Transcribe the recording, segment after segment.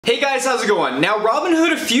Hey guys, how's it going? Now,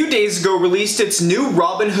 Robinhood a few days ago released its new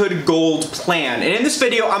Robinhood Gold plan, and in this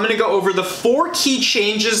video I'm going to go over the 4 key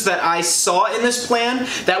changes that I saw in this plan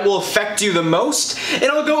that will affect you the most, and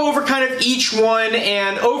I'll go over kind of each one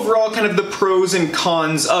and overall kind of the pros and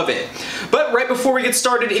cons of it. But right before we get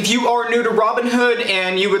started, if you are new to Robinhood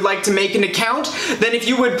and you would like to make an account, then if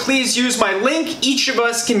you would please use my link, each of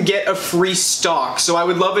us can get a free stock. So I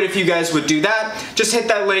would love it if you guys would do that. Just hit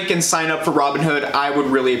that link and sign up for Robinhood. I would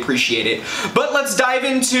really appreciate it. But let's dive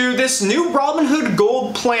into this new Robinhood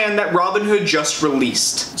Gold plan that Robinhood just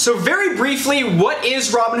released. So very briefly, what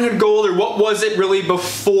is Robinhood Gold, or what was it really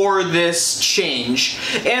before this change?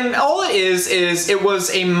 And all it is it was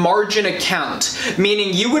a margin account,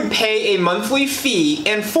 meaning you would pay a monthly fee,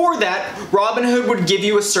 and for that, Robinhood would give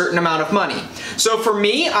you a certain amount of money. So for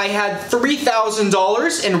me, I had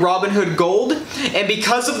 $3,000 in Robinhood Gold, and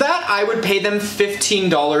because of that, I would pay them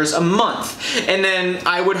 $15 a month. And then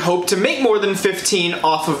I would hope to make more than $15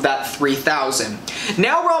 off of that $3,000.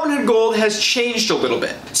 Now Robinhood Gold has changed a little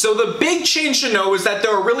bit. So the big change to know is that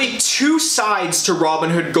there are really 2 sides to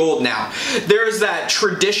Robinhood Gold now. There's that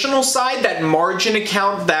traditional side, that margin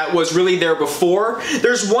account that was really there before.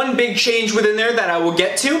 There's one big change within there that I will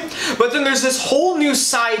get to, but then there's this whole new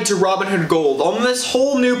side to Robinhood Gold on this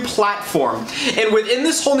whole new platform. And within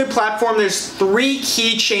this whole new platform, there's 3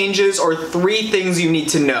 key changes, or 3 things you need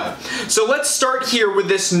to know. So let's start here with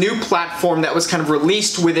this new platform that was kind of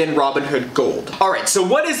released within Robinhood Gold. Alright, so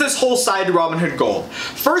what is this whole side to Robinhood Gold?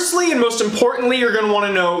 Firstly, and most importantly, you're going to want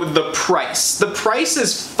to know the price. The price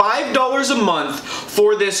is $5 a month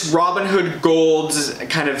for this Robinhood Gold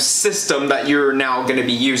kind of system that you're now going to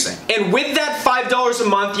be using. And with that $5 a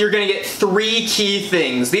month, you're going to get 3 key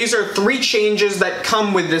things. These are 3 changes that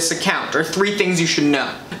come with this account, or 3 things you should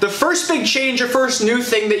know. The first big change, or first new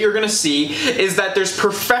thing that you're going to see, is that there's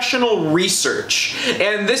professional research.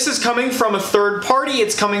 And this is coming from a third party.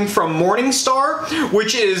 It's coming from Morningstar,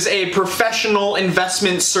 which is a professional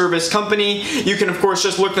investment service company. You can, of course,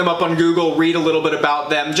 just look them up on Google, read a little bit about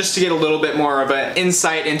them, just to get a little bit more of an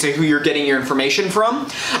insight into who you're getting your information from.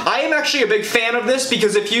 I am actually a big fan of this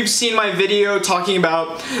because if you've seen my video talking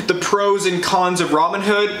about the pros and cons of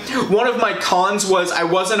Robinhood, one of my cons was I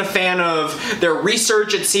wasn't a fan of their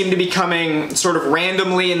research. It seemed to be coming sort of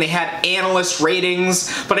randomly, and they had analyst ratings,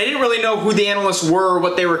 but I didn't really know who the analysts were or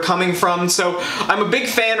what they were coming from. So I'm a big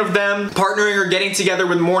fan of them partnering or getting together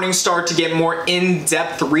with Morningstar to get more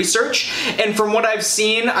in-depth research. And from what I've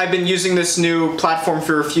seen, I've been using this new platform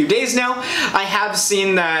for a few days now. I have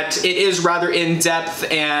seen that it is rather in-depth,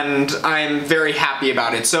 and I'm very happy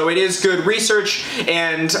about it. So it is good research,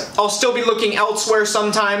 and I'll still be looking elsewhere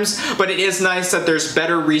sometimes, but it is nice that there's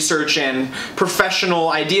better research and professional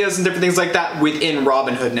ideas and different things like that within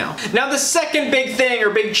Robinhood now. Now the second big thing,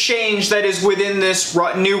 or big change, that is within this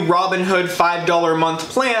new Robinhood $5 a month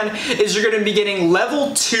plan is you're going to be getting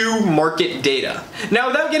level 2 market data. Now,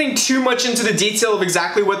 without getting too much into the detail of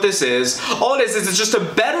exactly what this is, all it is it's just a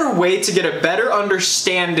better way to get a better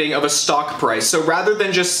understanding of a stock price. So rather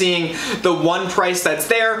than just seeing the one price that's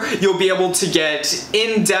there, you'll be able to get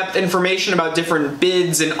in-depth information about different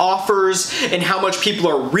bids and offers and how much people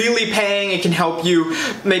are really paying. It can help you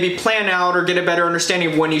maybe plan out or get a better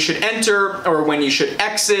understanding of when you should enter or when you should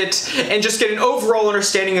exit, and just get an overall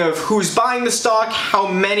understanding of who's buying the stock, how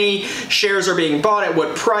many shares are being bought at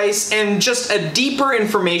what price, and just a deeper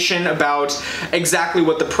information about exactly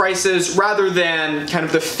what the price is rather than kind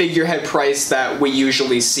of the figurehead price that we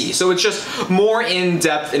usually see. So it's just more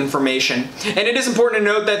in-depth information. And it is important to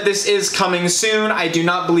note that this is coming soon. I do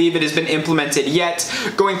not believe it has been implemented yet.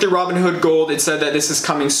 Going through Robinhood Gold, it said that this is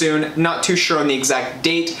coming soon. Not too sure on the exact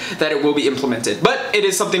date that it will be implemented, but it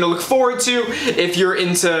is something to look forward to if you're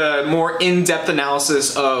into more in-depth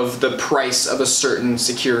analysis of the price of a certain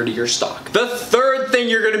security or stock. The third thing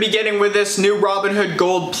you're going to be getting with this new Robinhood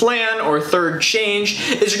Gold plan, or third change,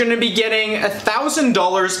 is you're going to be getting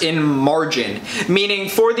 $1,000 in margin, meaning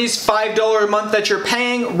for these $5 a month that you're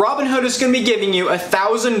paying, Robinhood is going to be giving you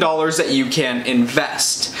 $1,000 that you can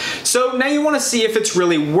invest. So now you want to see if it's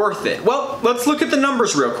really worth it. Well, let's look at the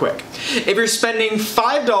numbers real quick. If you're spending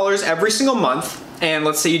 $5 every single month, and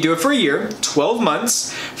let's say you do it for a year, 12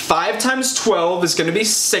 months, 5 times 12 is going to be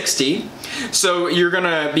 60. So you're going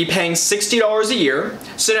to be paying $60 a year.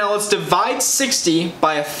 So now let's divide 60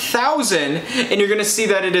 by 1,000, and you're going to see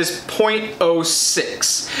that it is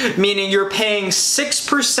 0.06, meaning you're paying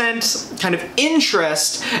 6% kind of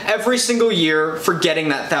interest every single year for getting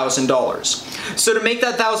that $1,000. So to make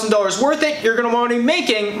that $1,000 worth it, you're going to want to be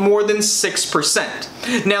making more than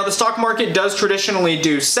 6%. Now the stock market does traditionally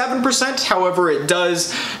do 7%, however it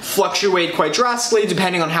does fluctuate quite drastically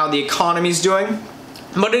depending on how the economy is doing.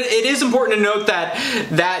 But it is important to note that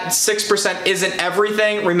that 6% isn't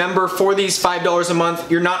everything. Remember, for these $5 a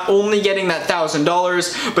month, you're not only getting that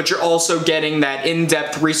 $1,000, but you're also getting that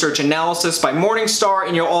in-depth research analysis by Morningstar,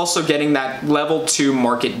 and you're also getting that level 2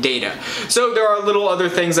 market data. So there are little other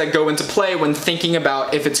things that go into play when thinking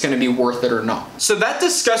about if it's going to be worth it or not. So that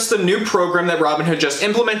discussed the new program that Robinhood just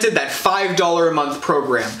implemented, that $5 a month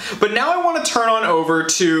program. But now I want to turn on over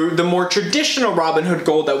to the more traditional Robinhood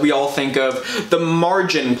Gold that we all think of, the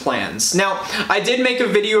margin plans. Now, I did make a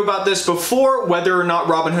video about this before, whether or not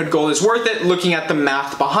Robinhood Gold is worth it, looking at the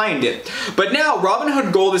math behind it. But now,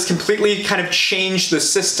 Robinhood Gold has completely kind of changed the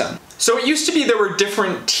system. So it used to be there were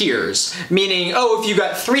different tiers, meaning, oh, if you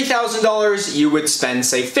got $3,000, you would spend,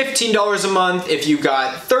 say, $15 a month. If you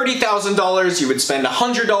got $30,000, you would spend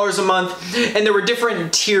 $100 a month, and there were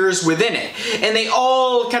different tiers within it. And they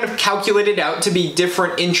all kind of calculated out to be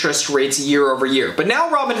different interest rates year over year. But now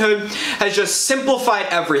Robinhood has just simplified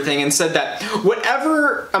everything and said that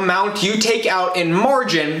whatever amount you take out in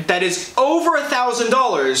margin that is over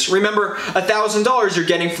 $1,000, remember, $1,000 you're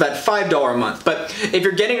getting for that $5 a month, but if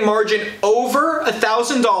you're getting margin over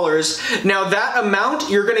 $1,000, now that amount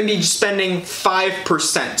you're going to be spending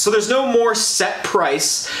 5%. So there's no more set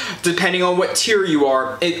price depending on what tier you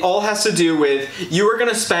are. It all has to do with you are going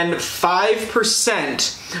to spend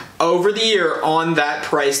 5% over the year on that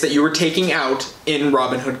price that you were taking out in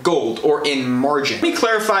Robinhood Gold or in margin. Let me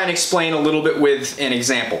clarify and explain a little bit with an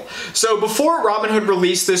example. So before Robinhood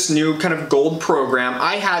released this new kind of gold program,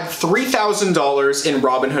 I had $3,000 in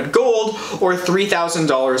Robinhood Gold or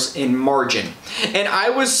 $3,000 in margin. And I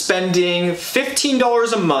was spending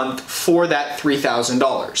 $15 a month for that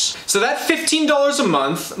 $3,000. So that $15 a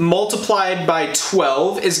month multiplied by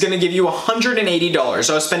 12 is going to give you $180.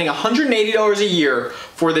 So I was spending $180 a year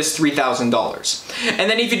for this $3,000. And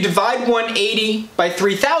then if you divide 180 by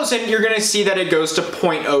 3,000, you're going to see that it goes to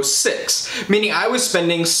 0.06, meaning I was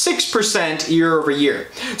spending 6% year over year.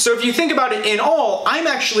 So if you think about it in all, I'm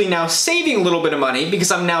actually now saving a little bit of money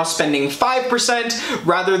because I'm now spending 5%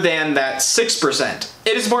 rather than that 6%.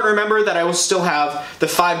 It is important to remember that I will still have the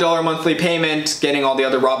 $5 monthly payment, getting all the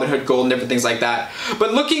other Robinhood Gold and different things like that.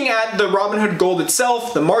 But looking at the Robinhood Gold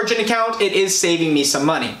itself, the margin account, it is saving me some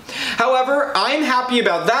money. However, I'm happy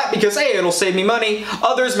about that because, hey, it'll save me money.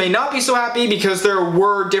 Others may not be so happy because there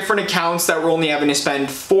were different accounts that were only having to spend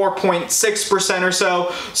 4.6% or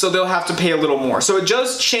so they'll have to pay a little more. So it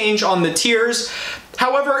does change on the tiers.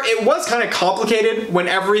 However, it was kind of complicated when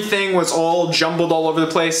everything was all jumbled all over the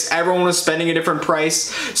place. Everyone was spending a different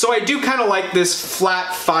price. So I do kind of like this flat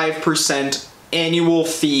 5% annual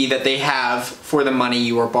fee that they have for the money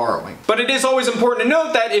you are borrowing. But it is always important to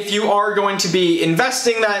note that if you are going to be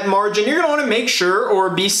investing that margin, you're going to want to make sure or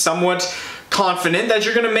be somewhat confident that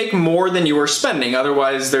you're going to make more than you are spending.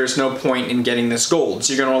 Otherwise, there's no point in getting this gold.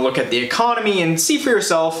 So you're going to look at the economy and see for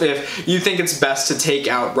yourself if you think it's best to take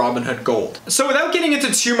out Robinhood Gold. So without getting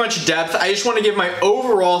into too much depth, I just want to give my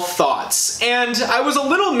overall thoughts. And I was a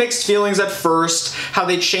little mixed feelings at first, how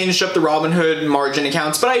they changed up the Robinhood margin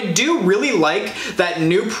accounts, but I do really like that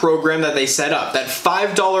new program that they set up, that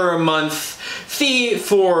 $5 a month fee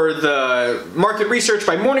for the market research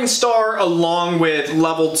by Morningstar, along with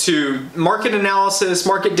level 2 market analysis,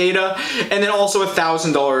 market data, and then also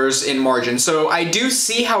 $1,000 in margin. So I do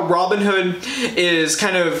see how Robinhood is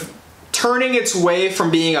kind of turning its way from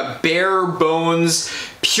being a bare bones,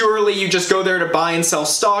 purely you just go there to buy and sell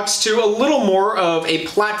stocks, to a little more of a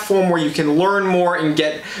platform where you can learn more and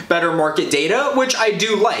get better market data, which I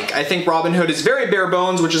do like. I think Robinhood is very bare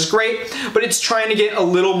bones, which is great, but it's trying to get a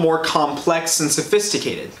little more complex and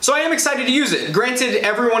sophisticated. So I am excited to use it. Granted,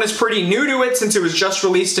 everyone is pretty new to it since it was just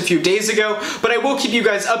released a few days ago, but I will keep you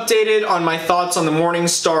guys updated on my thoughts on the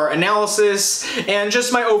Morningstar analysis and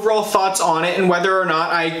just my overall thoughts on it and whether or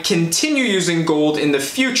not I continue using gold in the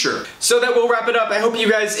future. So that will wrap it up. I hope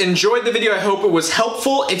you guys enjoyed the video. I hope it was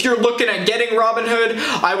helpful. If you're looking at getting Robinhood,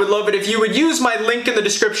 I would love it if you would use my link in the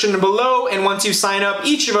description below, and once you sign up,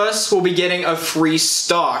 each of us will be getting a free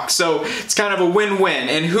stock. So it's kind of a win-win,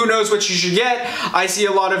 and who knows what you should get. I see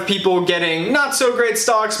a lot of people getting not so great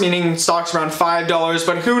stocks, meaning stocks around $5,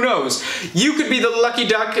 but who knows? You could be the lucky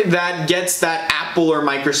duck that gets that Apple or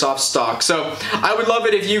Microsoft stock. So I would love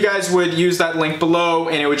it if you guys would use that link below,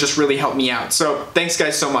 and it would just really help me out. So thanks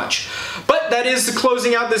guys so much. But that is the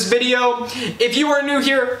closing out this video. If you are new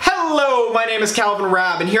here, hello, my name is Calvin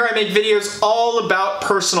Raab, and here I make videos all about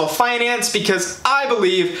personal finance because I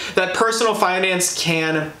believe that personal finance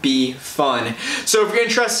can be fun. So if you're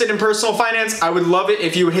interested in personal finance, I would love it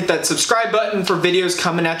if you would hit that subscribe button for videos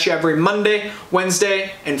coming at you every Monday,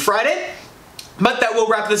 Wednesday, and Friday. But that will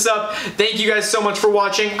wrap this up. Thank you guys so much for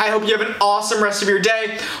watching. I hope you have an awesome rest of your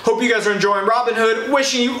day. Hope you guys are enjoying Robinhood.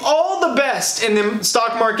 Wishing you all the best in the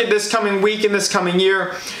stock market this coming week and this coming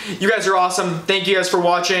year. You guys are awesome. Thank you guys for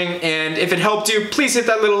watching. And if it helped you, please hit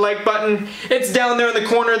that little like button. It's down there in the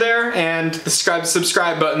corner there. And the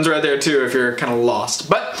subscribe button's right there too if you're kind of lost.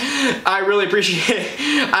 But I really appreciate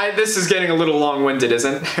it. This is getting a little long-winded,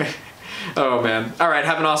 isn't it? Oh man. All right,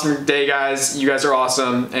 have an awesome day, guys. You guys are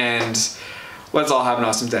awesome. And let's all have an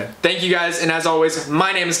awesome day. Thank you guys, and as always,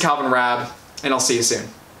 my name is Calvin Raab, and I'll see you soon.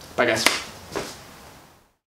 Bye guys.